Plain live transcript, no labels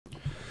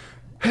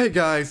Hey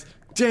guys,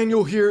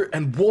 Daniel here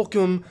and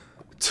welcome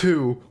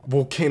to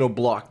Volcano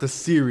Block, the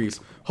series.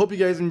 Hope you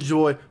guys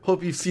enjoy,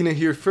 hope you've seen it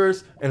here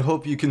first, and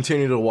hope you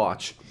continue to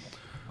watch.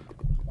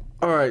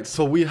 Alright,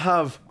 so we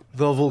have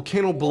the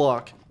Volcano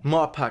Block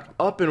Modpack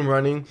up and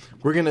running.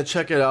 We're gonna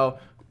check it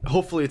out.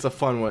 Hopefully it's a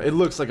fun one. It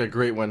looks like a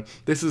great one.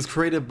 This is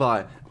created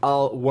by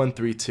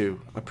Al132.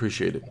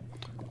 Appreciate it.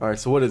 Alright,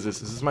 so what is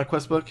this? Is this my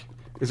quest book?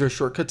 Is there a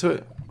shortcut to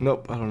it?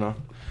 Nope, I don't know.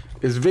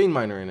 Is Vein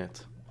Miner in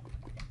it?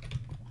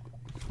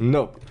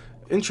 Nope.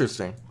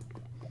 Interesting.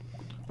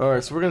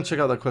 Alright, so we're gonna check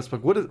out that quest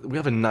book. We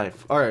have a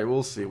knife. Alright,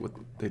 we'll see what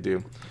they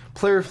do.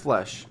 Player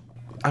flesh.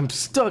 I'm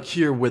stuck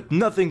here with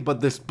nothing but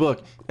this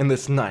book and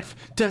this knife.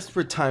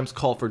 Desperate times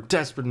call for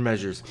desperate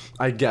measures,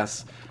 I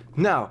guess.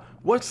 Now,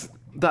 what's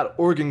that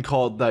organ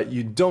called that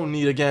you don't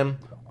need again?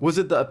 Was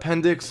it the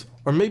appendix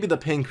or maybe the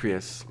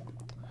pancreas?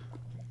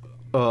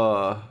 Do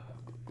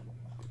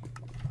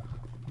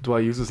I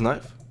use this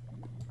knife?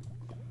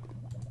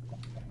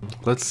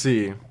 Let's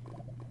see.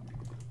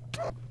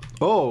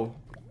 Oh,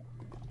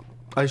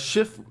 I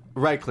shift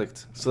right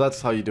clicked, so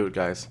that's how you do it,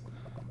 guys.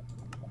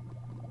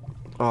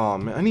 Oh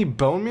man, I need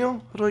bone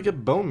meal? How do I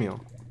get bone meal?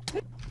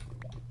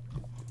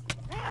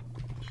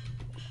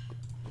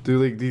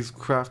 Do like these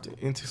craft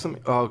into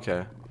something? Oh,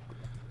 okay.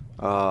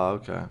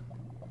 Okay.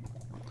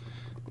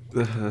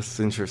 That's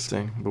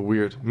interesting, but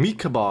weird. Meat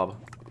kebab.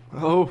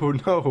 Oh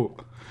no,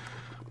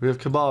 we have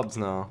kebabs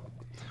now.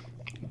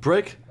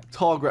 Break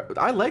tall grass.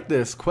 I like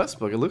this quest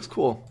book. It looks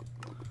cool.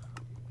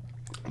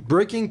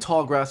 Breaking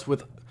tall grass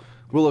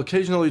will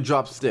occasionally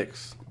drop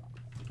sticks.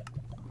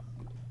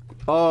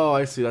 Oh,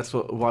 I see. That's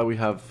why we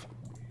have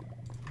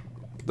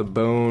the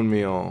bone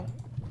meal.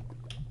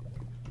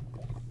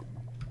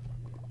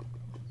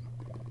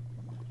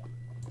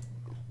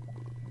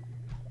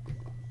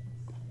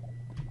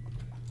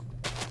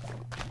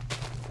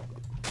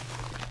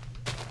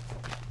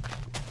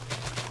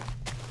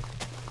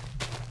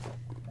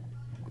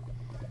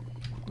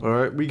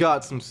 Alright, we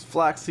got some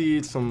flax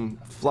seeds, some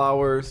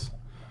flowers.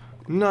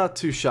 Not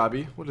too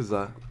shabby. What is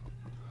that?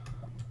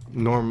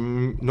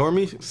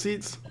 Normie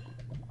seeds?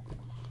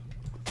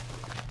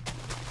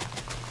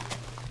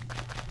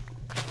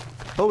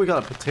 Oh, we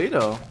got a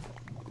potato.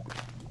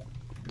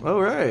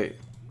 Alright.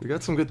 We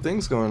got some good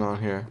things going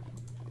on here.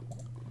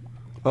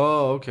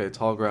 Oh, okay.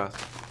 Tall grass.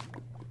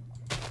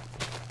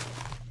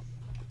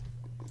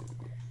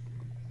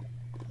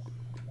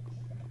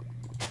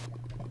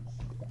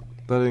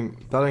 That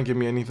didn't give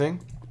me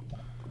anything.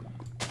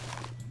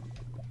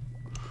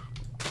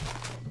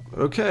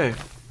 Okay.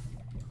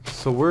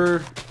 So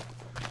we're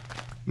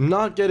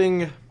not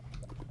getting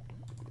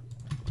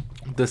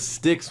the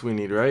sticks we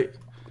need, right?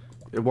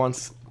 It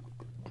wants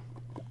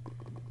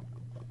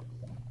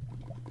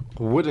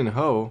a wooden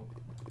hoe.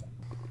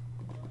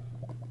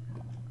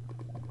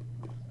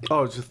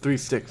 Oh, it's just 3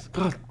 sticks.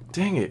 God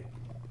dang it.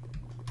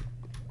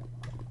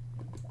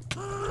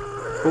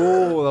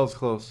 Oh, that was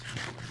close.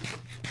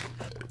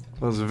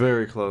 That was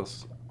very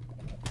close.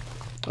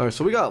 Alright,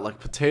 so we got like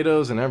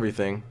potatoes and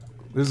everything.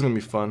 This is gonna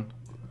be fun.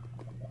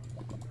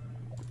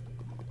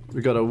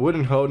 We got a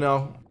wooden hoe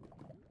now.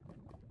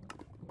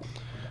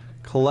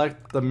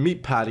 Collect the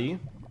meat patty.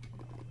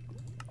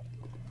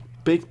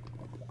 Bake.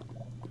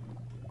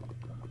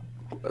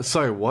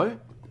 Sorry,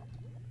 what?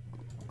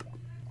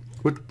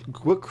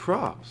 What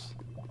crops?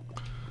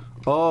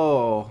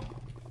 Oh,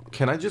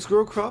 can I just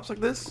grow crops like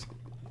this?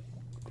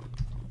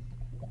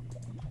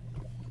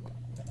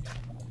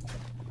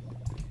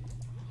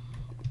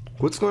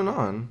 What's going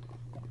on?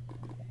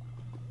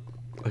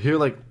 I hear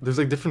like there's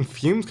like different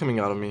fumes coming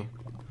out of me.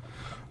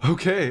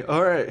 Okay,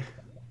 alright.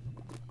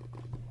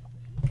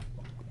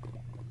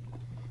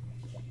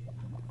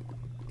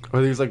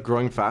 Are these like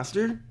growing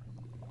faster?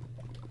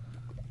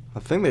 I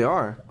think they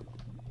are.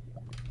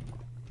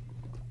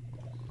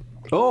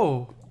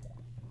 Oh!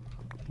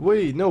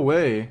 Wait, no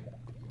way.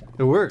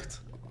 It worked.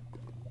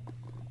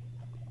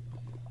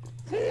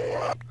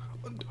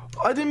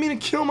 I didn't mean to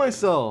kill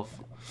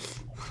myself!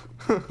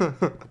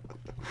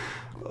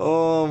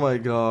 Oh my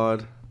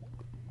god.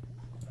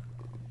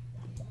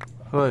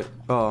 Wait,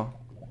 oh.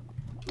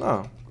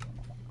 Oh.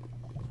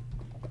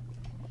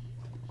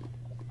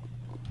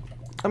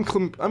 I'm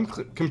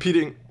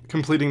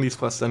completing these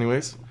quests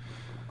anyways.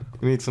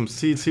 We need some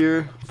seeds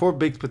here. 4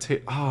 baked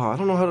potato. Oh, I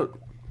don't know how to.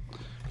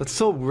 That's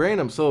so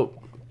random.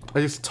 So I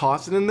just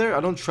toss it in there? I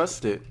don't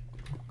trust it.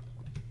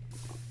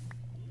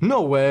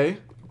 No way.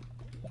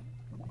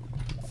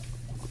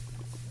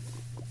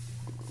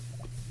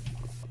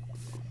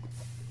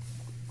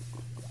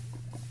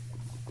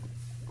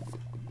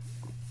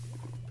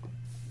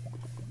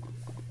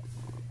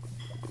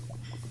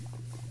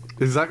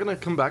 Is that gonna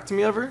come back to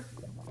me ever?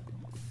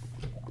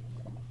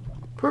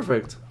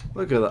 Perfect.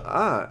 Look at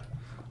that.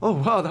 Oh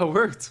wow, that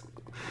worked.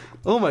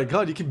 Oh my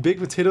god, you can bake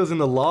potatoes in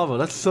the lava.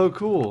 That's so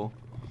cool.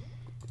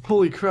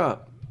 Holy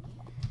crap.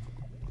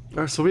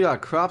 Alright, so we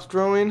got crops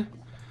growing.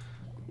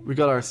 We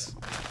got our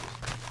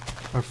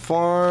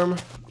farm.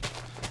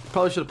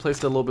 Probably should have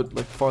placed it a little bit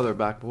like farther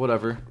back, but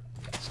whatever.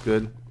 It's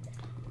good.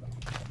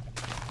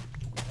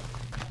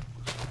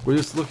 We're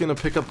just looking to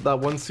pick up that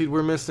one seed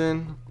we're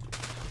missing.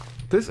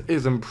 This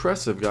is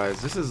impressive,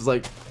 guys. This is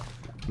like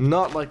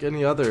not like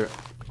any other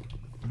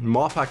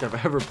Modpack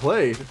I've ever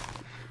played.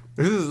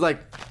 This is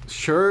like,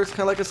 sure, it's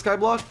kind of like a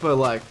Skyblock, but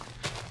like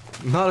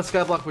not a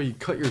Skyblock where you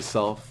cut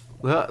yourself.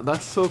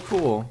 That's so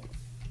cool.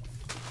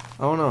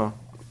 I don't know.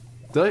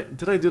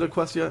 Did I do the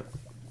quest yet?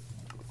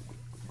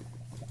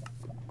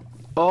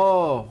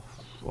 Oh,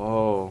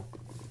 oh.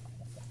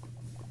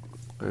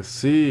 I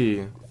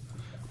see.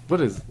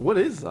 What is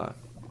that?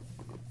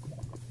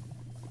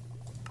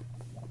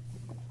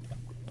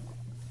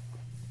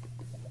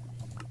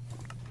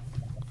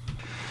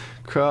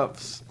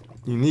 Crops.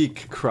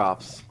 Unique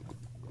crops.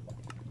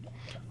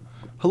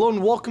 Hello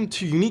and welcome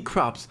to Unique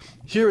Crops.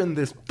 Here in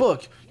this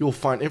book, you'll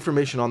find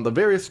information on the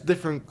various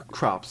different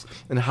crops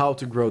and how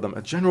to grow them.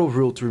 A general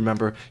rule to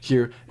remember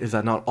here is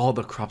that not all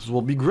the crops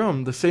will be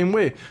grown the same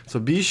way, so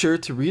be sure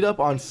to read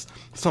up on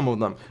some of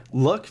them.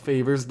 Luck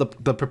favors the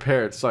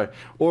prepared,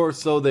 or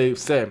so they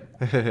say.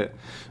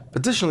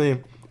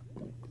 Additionally,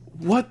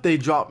 what they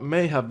drop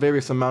may have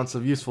various amounts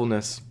of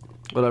usefulness.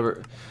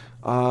 Whatever.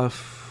 What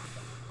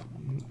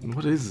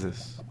is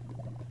this?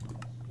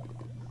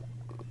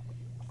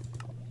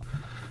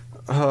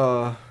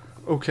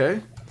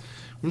 Okay.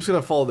 I'm just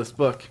gonna follow this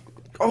book.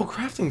 Oh,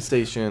 crafting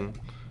station.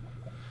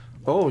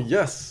 Oh,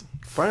 yes.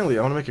 Finally,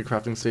 I want to make a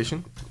crafting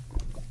station.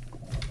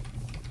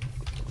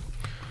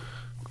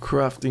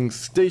 Crafting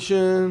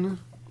station.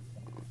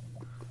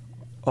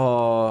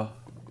 How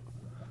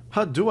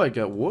do I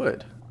get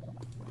wood?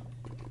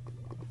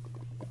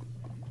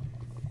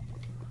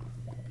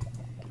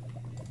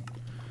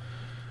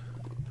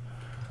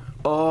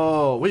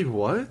 Oh, wait,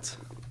 what?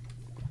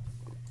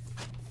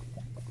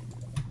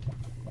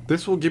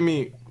 This will give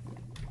me...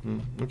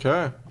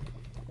 Okay.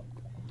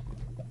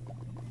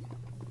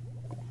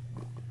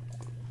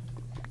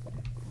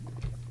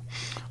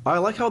 I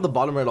like how the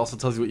bottom right also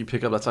tells you what you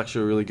pick up. That's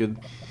actually really good.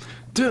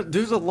 Dude,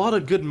 there's a lot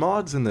of good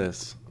mods in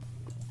this.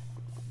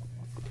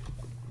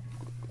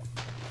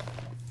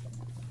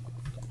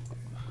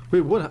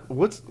 Wait, what?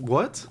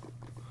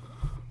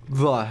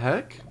 The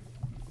heck?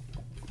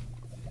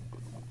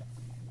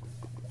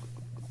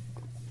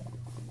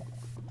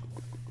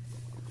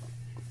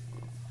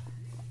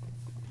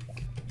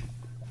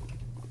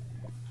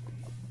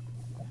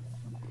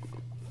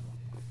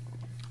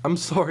 I'm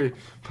sorry,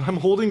 but I'm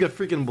holding a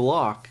freaking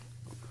block.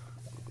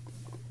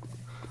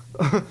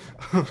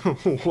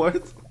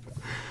 What?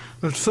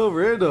 That's so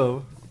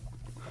random.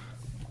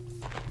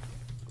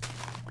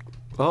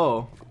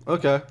 Oh,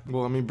 okay.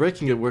 Well, I mean,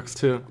 breaking it works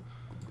too.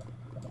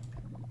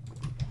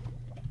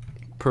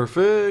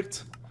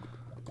 Perfect.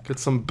 Get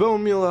some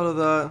bone meal out of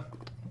that.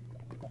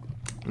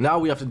 Now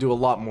we have to do a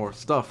lot more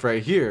stuff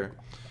right here.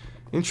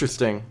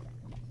 Interesting.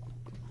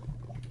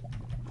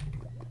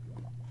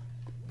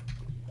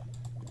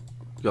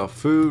 We got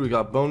food, we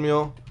got bone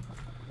meal.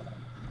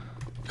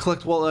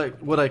 Collect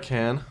what I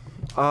can.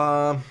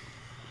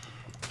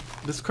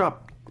 This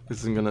crop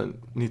isn't gonna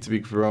need to be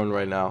grown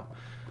right now.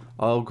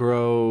 I'll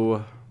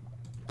grow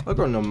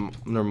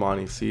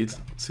Normani seeds.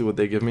 See what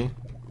they give me.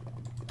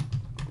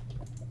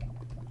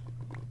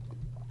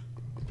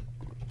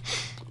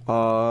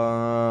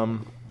 So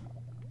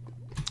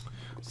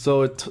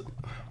it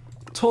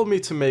told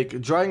me to make a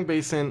drying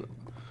basin,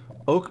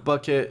 oak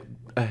bucket,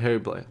 a hair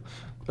blade.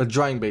 A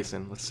drying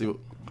basin. Let's see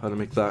how to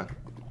make that.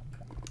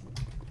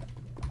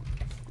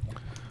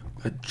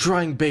 A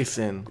drying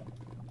basin.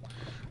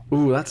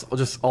 Ooh, that's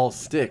just all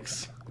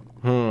sticks.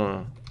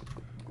 Alright,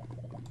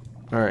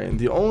 and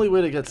the only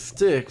way to get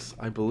sticks,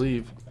 I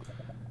believe,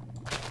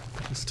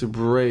 is to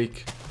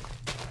break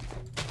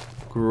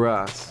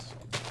grass.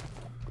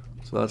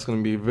 So that's going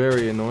to be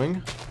very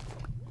annoying.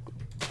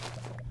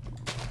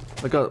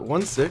 I got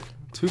 1 stick,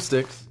 2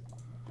 sticks,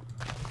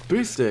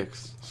 3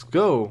 sticks. Let's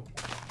go.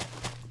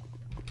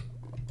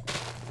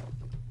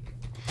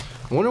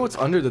 I wonder what's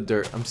under the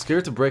dirt. I'm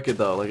scared to break it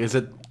though. Like, is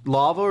it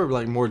lava or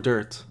like more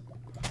dirt?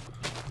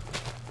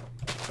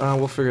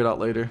 We'll figure it out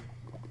later.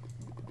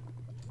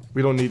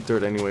 We don't need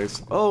dirt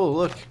anyways. Oh,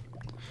 look.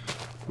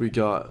 We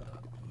got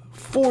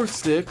 4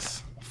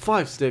 sticks,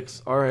 5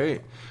 sticks.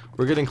 Alright.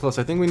 We're getting close.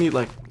 I think we need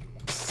like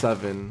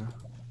 7.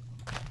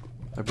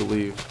 I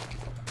believe.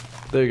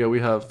 There you go.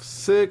 We have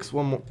 6.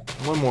 One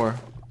more.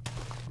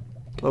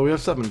 Oh, we have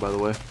 7 by the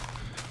way.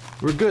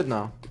 We're good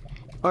now.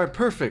 Alright,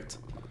 perfect.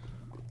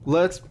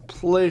 Let's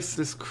place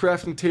this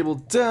crafting table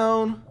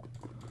down.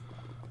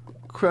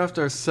 Craft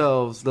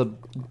ourselves the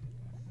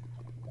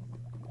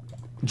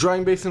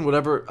drying basin,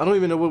 whatever. I don't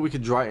even know what we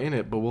could dry in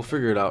it, but we'll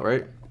figure it out,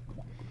 right?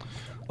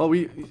 Oh,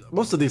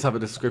 most of these have a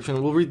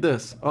description. We'll read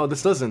this. Oh,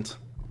 this doesn't.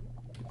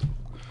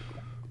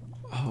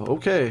 Oh,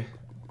 okay.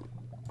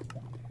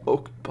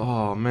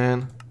 Oh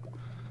man.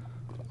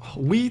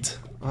 Wheat.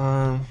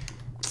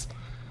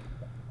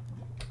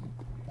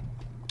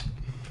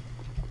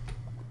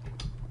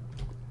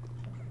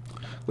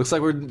 Looks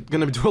like we're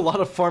gonna do a lot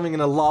of farming in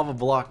a lava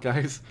block,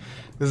 guys.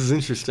 This is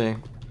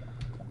interesting.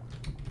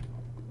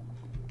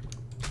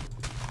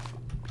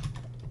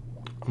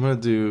 I'm gonna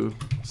do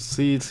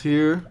seeds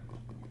here.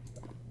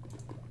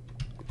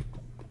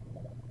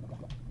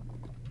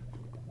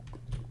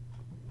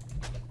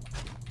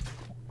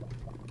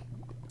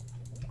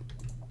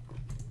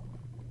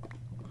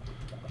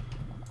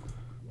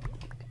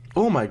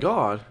 Oh my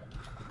god.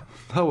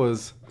 That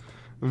was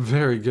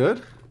very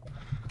good.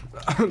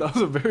 That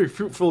was a very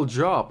fruitful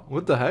drop.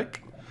 What the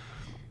heck?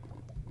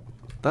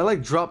 That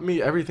like dropped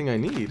me everything I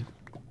need.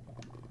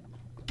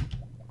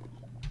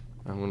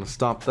 I'm gonna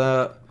stop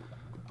that.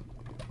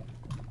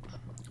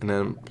 And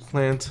then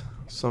plant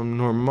some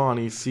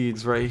Normani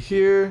seeds right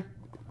here.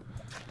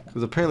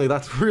 Because apparently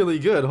that's really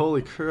good.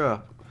 Holy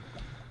crap.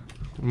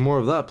 More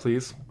of that,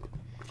 please.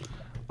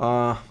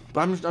 But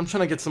I'm trying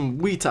to get some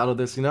wheat out of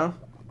this, you know?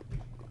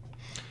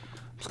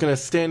 I'm just gonna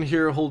stand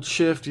here, hold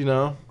shift, you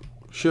know?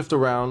 Shift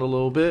around a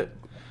little bit.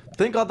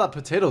 Thank God that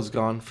potato's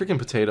gone. Freaking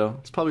potato.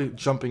 It's probably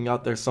jumping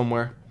out there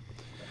somewhere.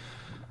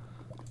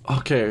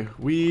 Okay,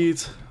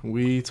 wheat,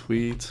 wheat,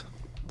 wheat.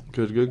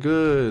 Good, good,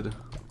 good.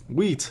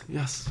 Wheat,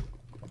 yes.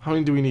 How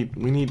many do we need?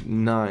 We need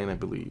 9, I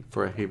believe,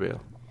 for a hay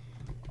bale.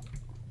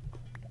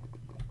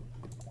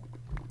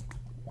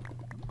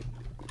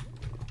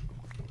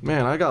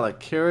 Man, I got like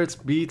carrots,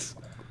 beets.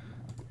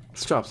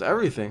 This drops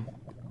everything.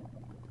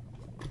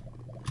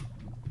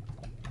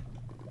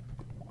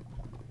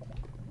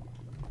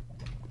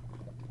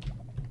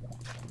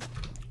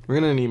 We're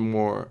gonna need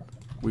more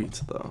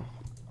wheat though.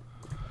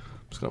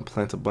 Just gonna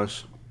plant a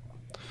bunch.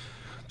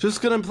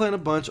 Just gonna plant a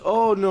bunch.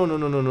 Oh no no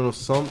no no no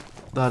no!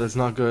 That is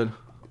not good.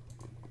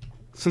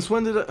 Since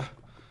when did it?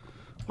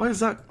 Why is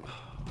that?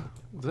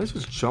 Did I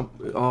just jump?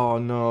 Oh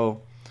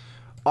no!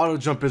 Auto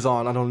jump is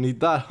on. I don't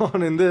need that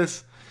on in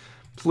this.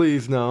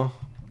 Please no.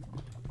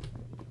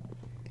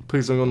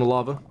 Please don't go in the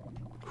lava.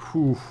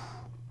 Whew.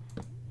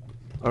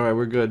 All right,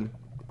 we're good.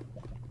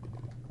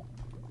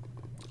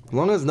 As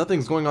long as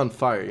nothing's going on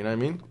fire, you know what I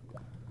mean?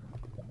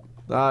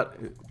 That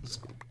is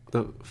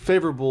the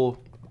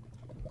favorable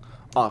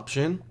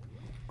option.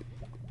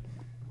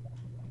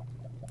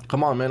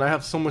 Come on, man. I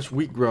have so much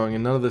wheat growing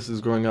and none of this is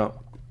growing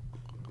up.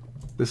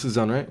 This is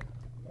done, right?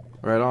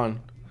 Right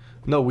on.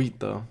 No wheat,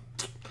 though.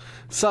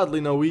 Sadly,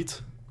 no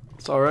wheat.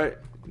 It's alright.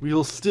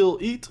 We'll still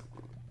eat.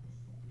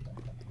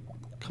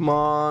 Come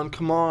on,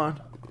 come on.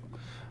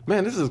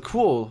 Man, this is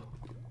cool.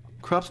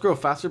 Crops grow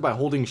faster by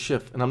holding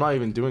shift, and I'm not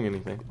even doing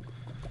anything.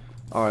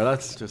 Alright,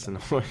 that's just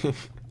annoying.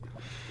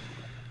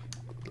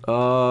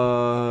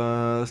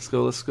 Let's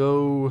go, let's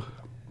go.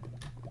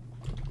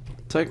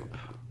 Take.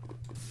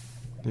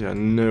 Yeah,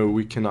 no,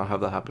 we cannot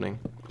have that happening.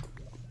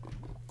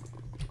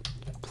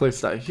 Place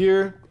that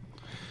here.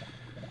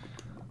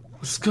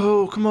 Let's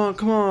go, come on,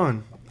 come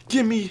on.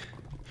 Give me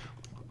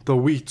the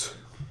wheat.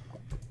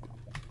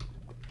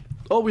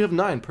 Oh, we have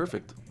 9,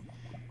 perfect.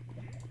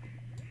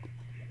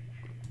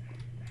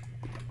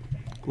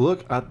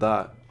 Look at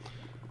that.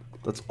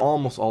 That's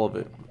almost all of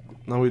it.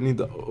 Now we need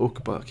the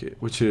oak bucket,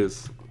 which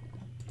is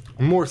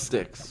more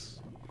sticks.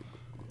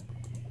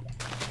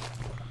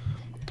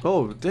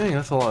 Oh, dang,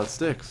 that's a lot of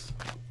sticks.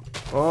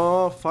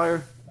 Oh,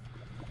 fire.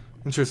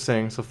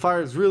 Interesting. So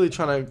fire is really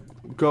trying to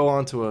go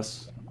onto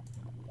us.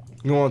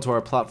 Go onto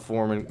our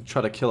platform and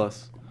try to kill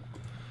us.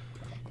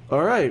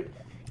 Alright.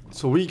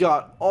 So we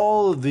got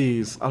all of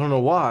these. I don't know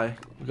why.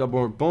 We got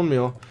more bone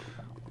meal.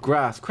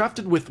 Grass.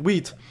 Crafted with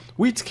wheat.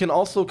 Wheat can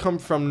also come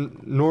from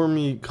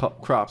normie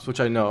crops,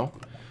 which I know.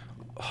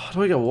 How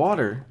do I get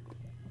water?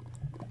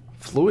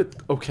 Fluid.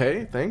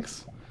 Okay,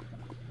 thanks.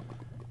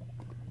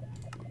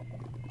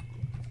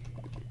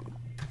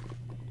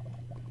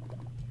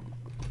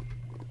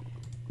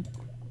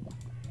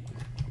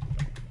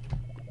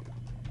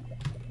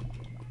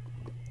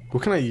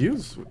 What can I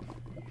use?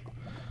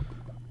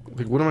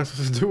 Like, what am I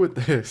supposed to do with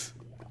this?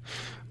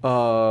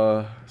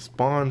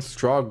 Spawn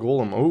straw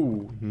golem.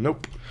 Oh,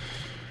 nope.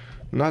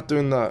 Not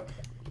doing that.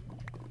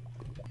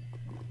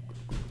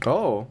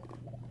 Oh.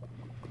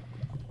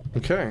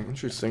 Okay,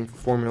 interesting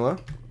formula.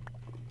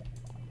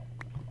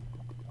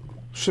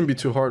 Shouldn't be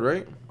too hard,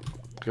 right?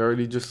 I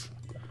already just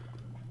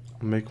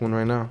make one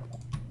right now.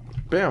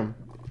 Bam.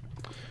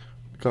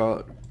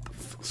 Got.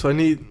 So I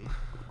need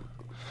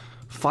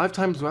 5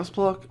 times west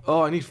block?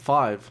 Oh, I need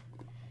 5.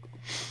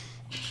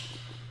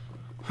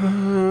 I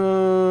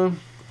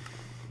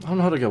don't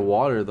know how to get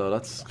water though.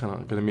 That's kind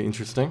of gonna be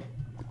interesting.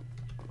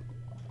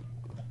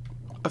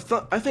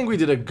 I think we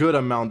did a good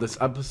amount this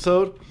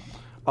episode.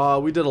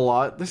 We did a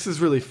lot. This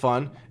is really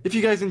fun. If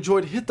you guys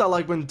enjoyed, hit that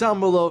like button down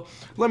below.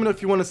 Let me know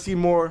if you want to see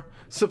more.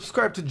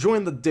 Subscribe to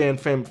join the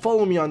DanFam.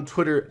 Follow me on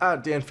Twitter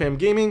at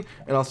DanFamGaming,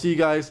 and I'll see you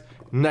guys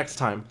next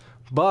time.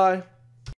 Bye.